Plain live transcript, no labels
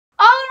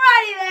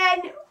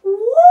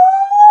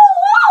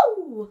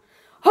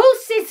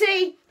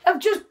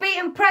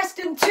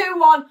Preston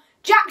 2-1.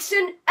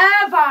 Jackson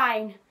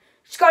Irvine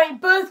scoring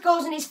both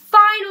goals in his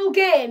final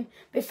game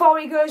before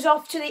he goes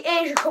off to the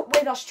Asia Cup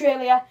with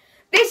Australia.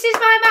 This is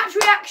my match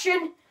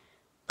reaction.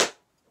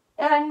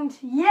 And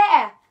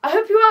yeah, I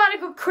hope you all had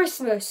a good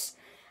Christmas.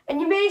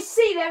 And you may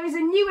see there is a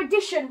new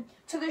addition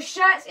to the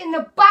shirts in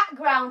the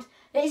background.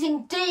 It is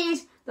indeed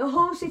the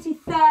Hull City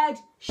third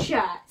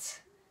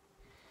shirt.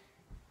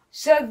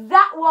 So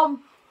that one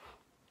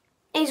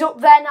is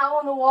up there now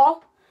on the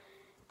wall.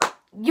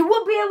 You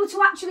won't be able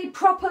to actually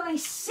properly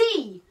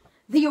see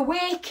the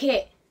away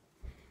kit.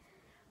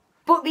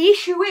 But the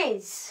issue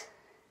is,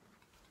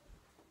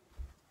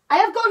 I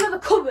have got another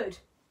cupboard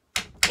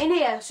in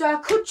here, so I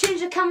could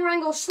change the camera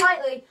angle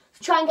slightly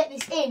to try and get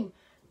this in.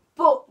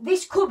 But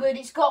this cupboard,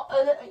 it's got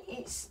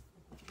its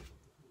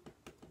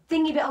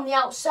thingy bit on the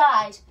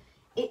outside.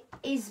 It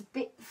is a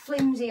bit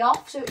flimsy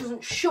off, so it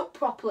doesn't shut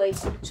properly.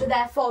 So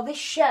therefore, this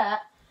shirt,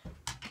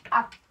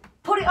 I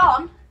put it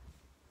on,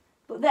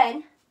 but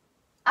then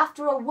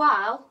after a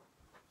while,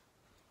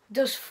 it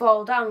does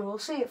fall down. We'll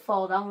see it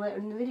fall down later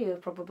in the video,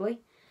 probably.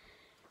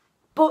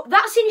 But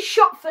that's in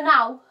shot for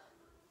now,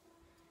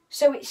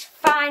 so it's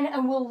fine,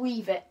 and we'll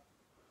leave it.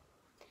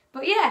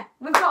 But yeah,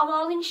 we've got them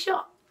all in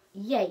shot.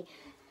 Yay.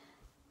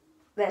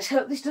 Let's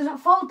hope this doesn't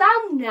fall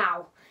down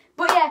now.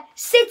 But yeah,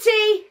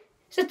 City,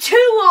 it's a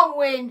 2-1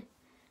 win.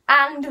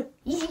 And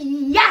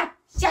yeah,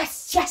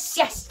 yes.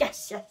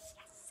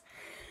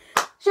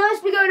 So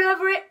let's be going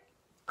over it.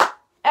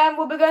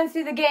 We'll be going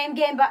through the game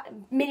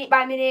minute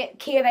by minute,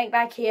 key event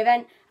by key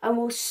event. And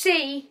we'll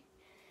see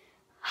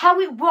how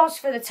it was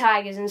for the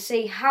Tigers and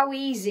see how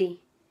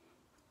easy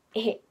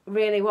it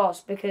really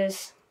was.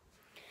 Because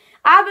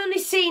I've only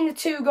seen the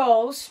 2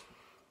 goals.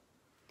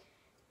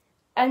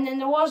 And then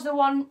there was the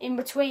one in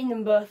between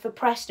them both for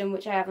Preston,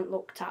 which I haven't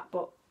looked at,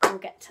 but we'll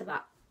get to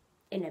that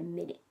in a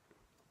minute.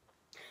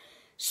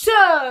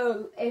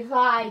 So, if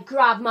I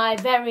grab my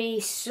very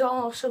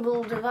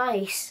sauceable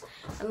device,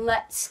 and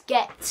let's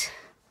get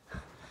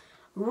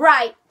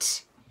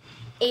right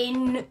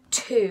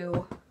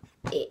into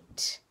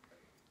it.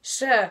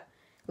 So,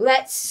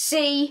 let's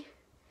see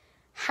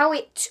how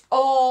it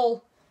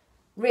all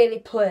really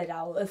played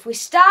out. If we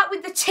start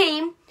with the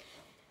team,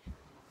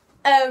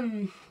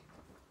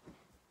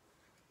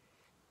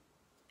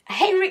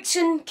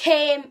 Henriksen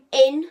came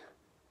in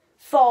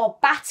for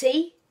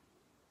Batty.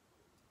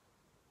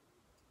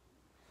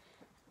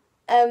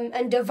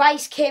 And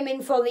Device came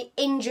in for the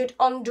injured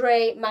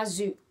Andre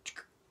Mazuk.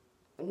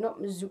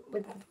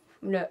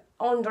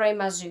 Andre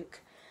Mazuk.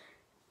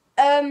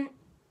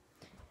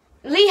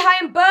 Lehigh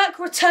and Burke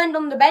returned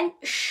on the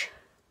bench.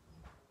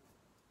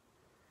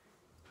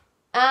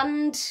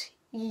 And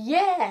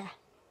yeah,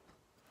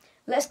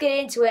 let's get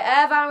into it.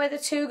 Irvine with the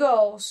 2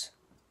 goals.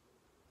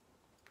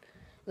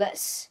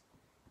 Let's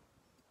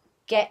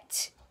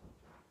get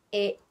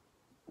it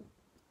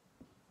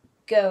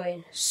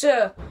going.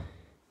 So,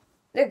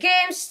 the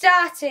game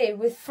started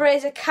with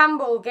Fraser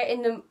Campbell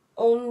getting them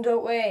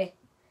underway.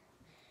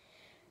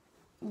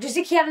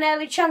 Dziki had an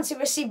early chance. He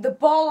received the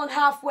ball on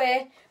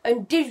halfway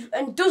and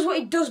does what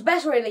he does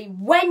best really.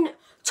 Went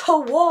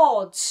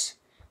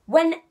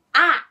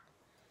at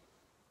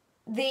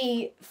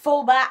the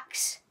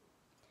full-backs.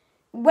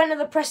 Went at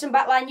the Preston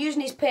back line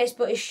using his pace,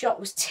 but his shot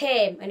was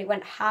tame and it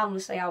went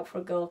harmlessly out for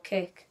a goal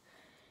kick.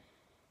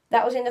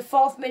 That was in the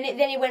 4th minute.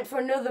 Then he went for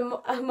another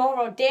more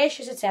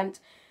audacious attempt.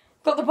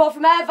 Got the ball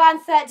from Irvine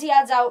 30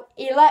 yards out.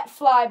 He let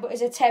fly, but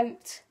his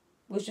attempt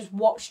was just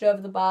watched over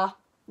the bar,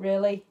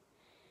 really.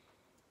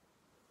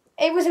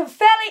 It was a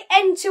fairly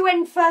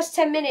end-to-end first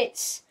 10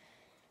 minutes.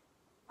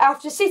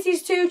 After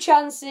City's 2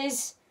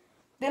 chances,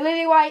 the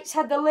Lily Whites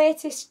had the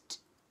latest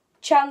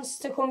chance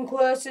to come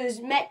close as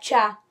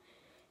Mecha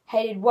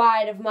headed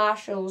wide of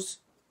Marshall's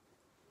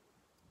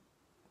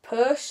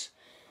purse.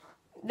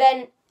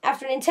 Then,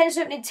 after an intense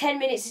opening 10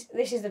 minutes,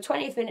 this is the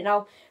 20th minute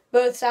now,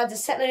 both sides are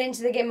settling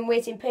into the game and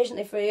waiting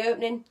patiently for the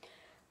opening.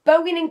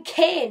 Bowen and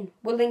Kane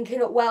were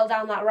linking up well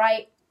down that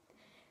right.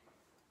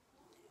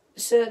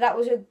 So that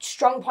was a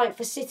strong point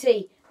for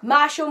City.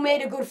 Marshall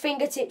made a good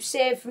fingertip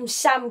save from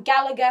Sam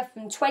Gallagher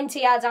from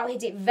 20 yards out,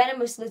 hit it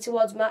venomously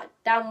towards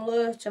down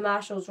low to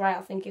Marshall's right,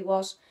 I think it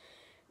was.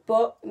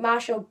 But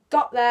Marshall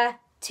got there,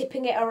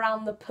 tipping it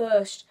around the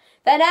post.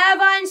 Then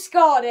Irvine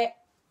scored it.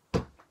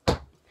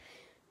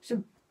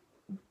 So,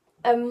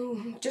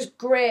 just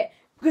great.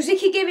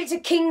 Dziki gave it to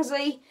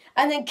Kingsley,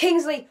 and then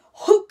Kingsley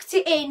hooked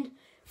it in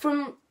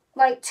from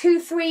like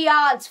 2-3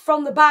 yards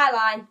from the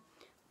byline.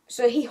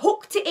 So he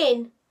hooked it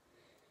in,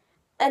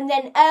 and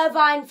then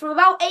Irvine from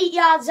about 8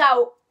 yards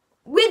out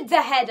with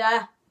the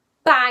header,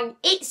 bang,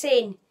 it's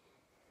in.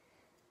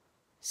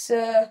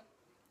 So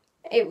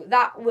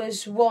that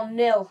was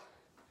 1-0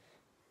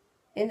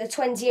 in the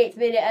 28th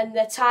minute, and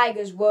the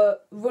Tigers were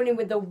running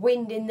with the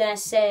wind in their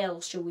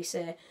sails, shall we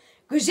say.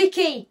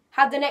 Dziki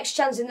had the next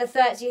chance in the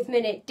 30th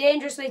minute,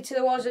 dangerously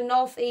towards the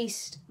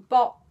northeast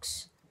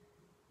box.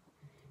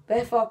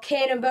 Therefore,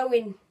 Kane and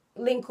Bowen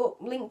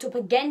linked up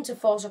again to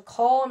force a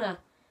corner.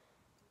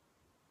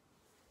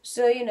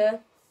 So, you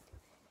know,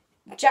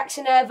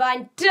 Jackson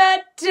Irvine, da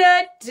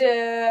da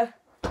da.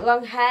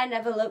 Long hair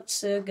never looked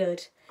so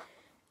good.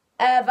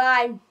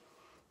 Irvine,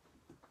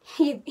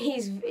 he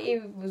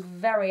was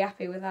very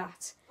happy with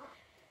that.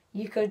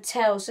 You could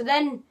tell. So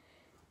then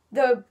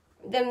the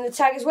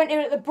Tigers went in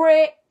at the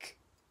break,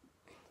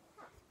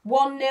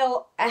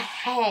 1-0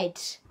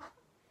 ahead.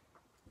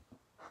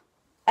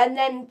 And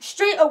then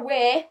straight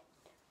away,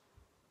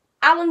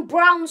 Alan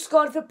Brown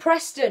scored for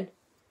Preston.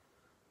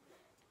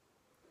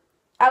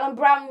 Alan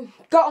Brown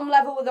got them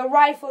level with a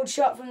rifled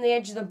shot from the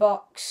edge of the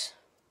box.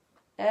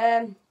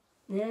 Yeah.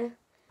 And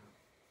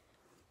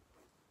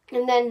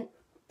then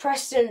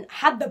Preston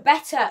had the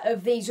better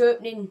of these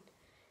opening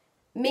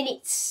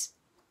minutes,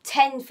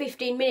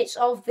 10-15 minutes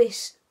of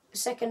this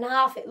second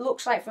half. It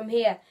looks like from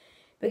here,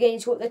 beginning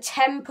to up the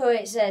tempo,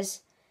 it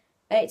says.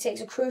 It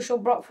takes a crucial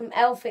block from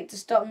Elphick to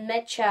stop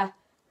Mecha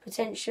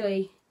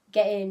potentially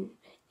getting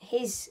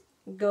his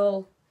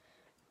goal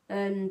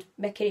and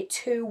making it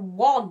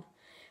 2-1.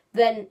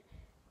 Then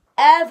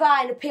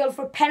Irvine appealed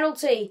for a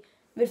penalty.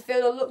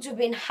 Midfielder looked to have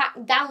been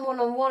hacked down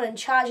one-on-one and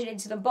charging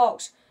into the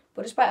box,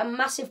 but despite a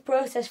massive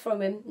protest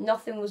from him,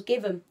 nothing was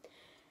given.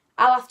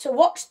 I'll have to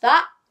watch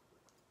that,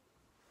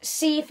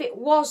 see if it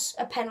was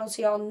a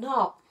penalty or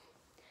not.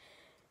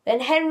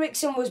 Then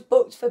Henriksen was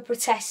booked for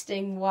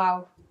protesting.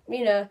 Wow.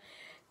 You know,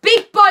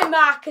 big boy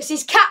Marcus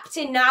is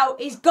captain now.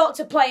 He's got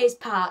to play his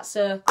part,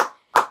 so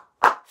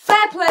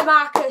fair play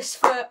Marcus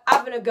for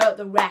having a go at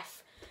the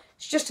ref.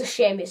 It's just a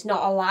shame it's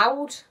not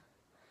allowed.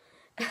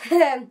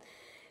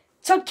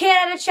 Todd Kane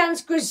had a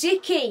chance.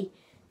 Grzycki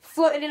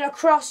floated in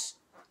across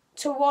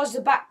towards the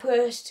back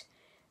post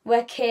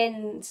where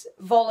Kane's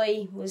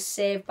volley was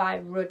saved by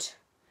Rudd.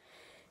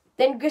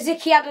 Then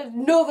Grzycki had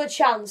another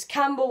chance.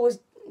 Campbell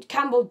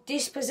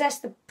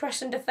dispossessed the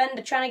Preston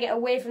defender trying to get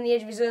away from the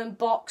edge of his own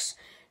box.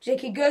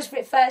 Grzycki goes for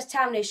it first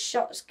time and his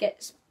shot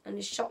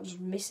just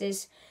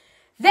misses.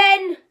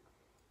 Then,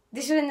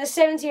 this was in the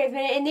 70th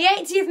minute. In the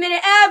 80th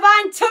minute,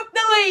 Irvine took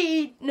the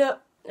lead. No,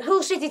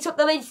 Hull City took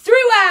the lead through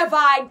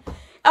Irvine.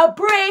 A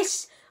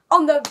brace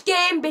on the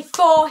game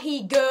before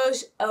he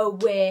goes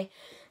away.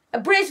 A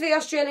brace for the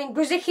Australian.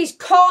 Grzycki's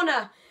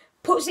corner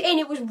puts it in.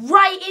 It was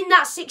right in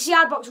that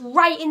 6-yard box,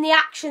 right in the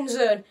action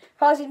zone.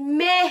 Causing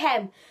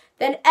mayhem.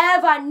 Then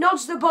Irvine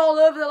nods the ball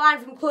over the line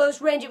from close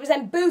range. It was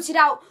then booted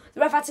out. The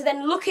ref had to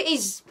then look at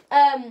his...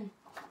 you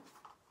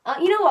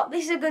know what?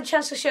 This is a good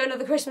chance to show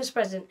another Christmas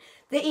present.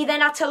 That he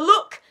then had to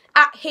look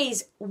at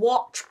his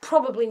watch.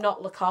 Probably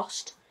not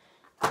Lacoste.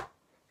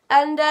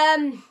 And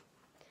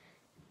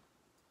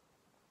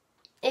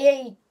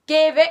he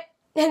gave it.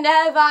 And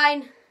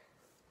Irvine...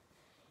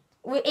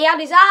 He had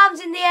his arms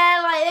in the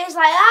air like this.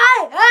 Like,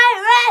 hey,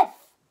 ref!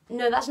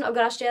 No, that's not a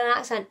good Australian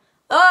accent.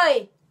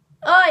 Oi!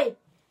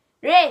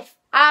 Ref,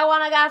 I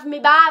want to go for me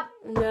bab.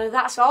 No,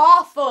 that's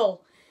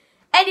awful.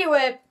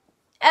 Anyway,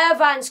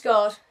 Irvine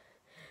scored.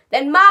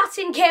 Then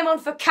Martin came on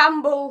for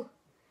Campbell.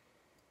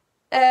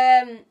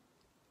 In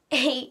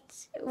the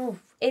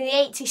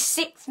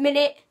 86th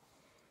minute.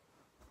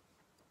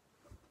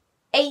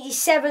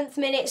 87th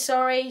minute,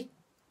 sorry.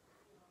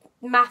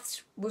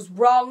 Maths was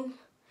wrong.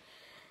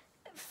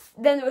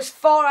 Then there was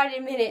 4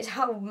 added minutes.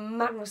 How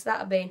mad must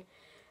that have been?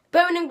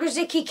 Bowen and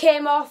Grzycki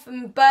came off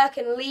and Burke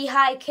and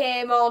Lehigh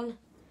came on.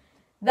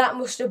 That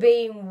must have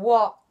been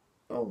what?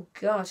 Oh,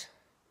 God.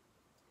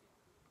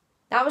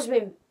 That must have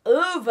been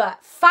over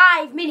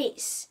 5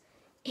 minutes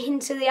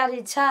into the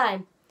added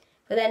time.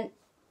 But then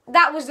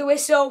that was the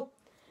whistle.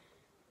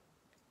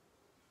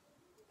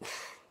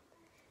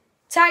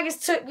 Tigers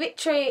took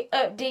victory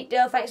at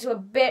Deepdale thanks to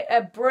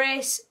a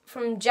brace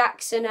from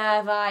Jackson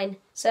Irvine.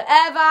 So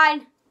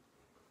Irvine,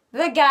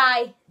 the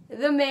guy,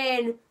 the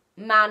main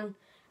man,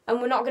 and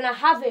we're not going to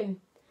have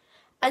him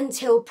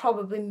until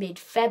probably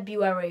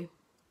mid-February.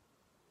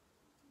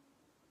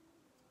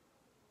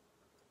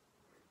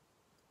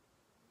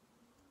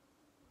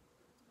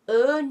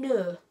 Oh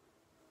no.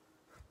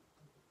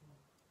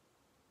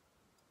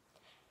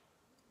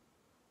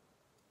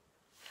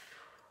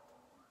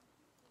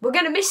 We're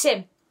going to miss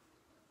him.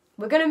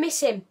 We're going to miss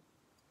him.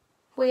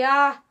 We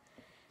are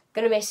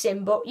going to miss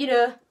him. But, you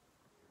know,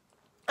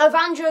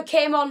 Evandro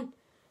came on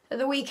at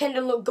the weekend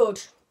and looked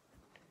good.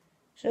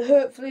 So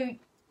hopefully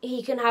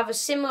he can have a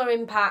similar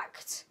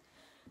impact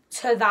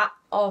to that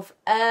of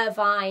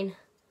Irvine.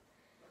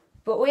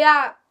 But we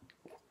are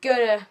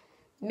going to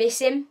miss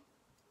him.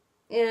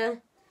 You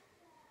know.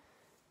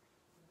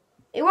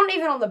 He wasn't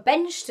even on the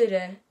bench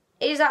today.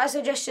 Is that a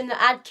suggestion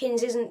that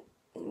Adkins doesn't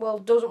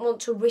want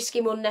to risk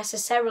him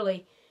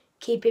unnecessarily?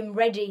 Keep him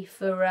ready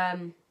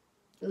for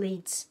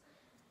Leeds.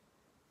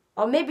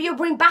 Or maybe you'll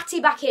bring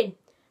Batty back in.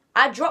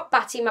 I dropped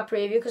Batty in my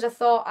preview because I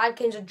thought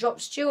Adkins had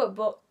dropped Stewart,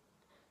 but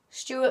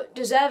Stewart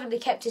deservedly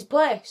kept his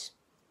place.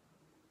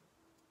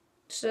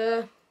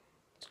 So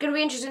it's going to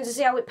be interesting to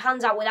see how it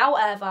pans out without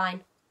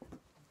Irvine.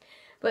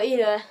 But, you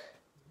know.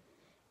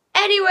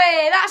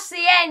 Anyway, that's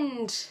the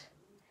end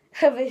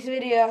of this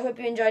video. I hope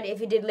you enjoyed it.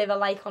 If you did, leave a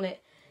like on it.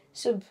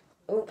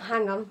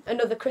 Hang on,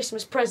 another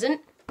Christmas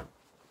present.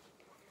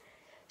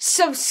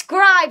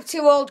 subscribe to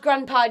Old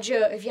Grandpa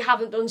Joe if you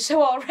haven't done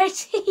so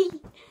already.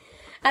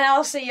 And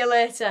I'll see you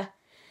later.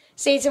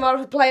 See you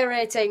tomorrow for player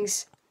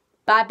ratings.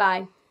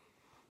 Bye-bye.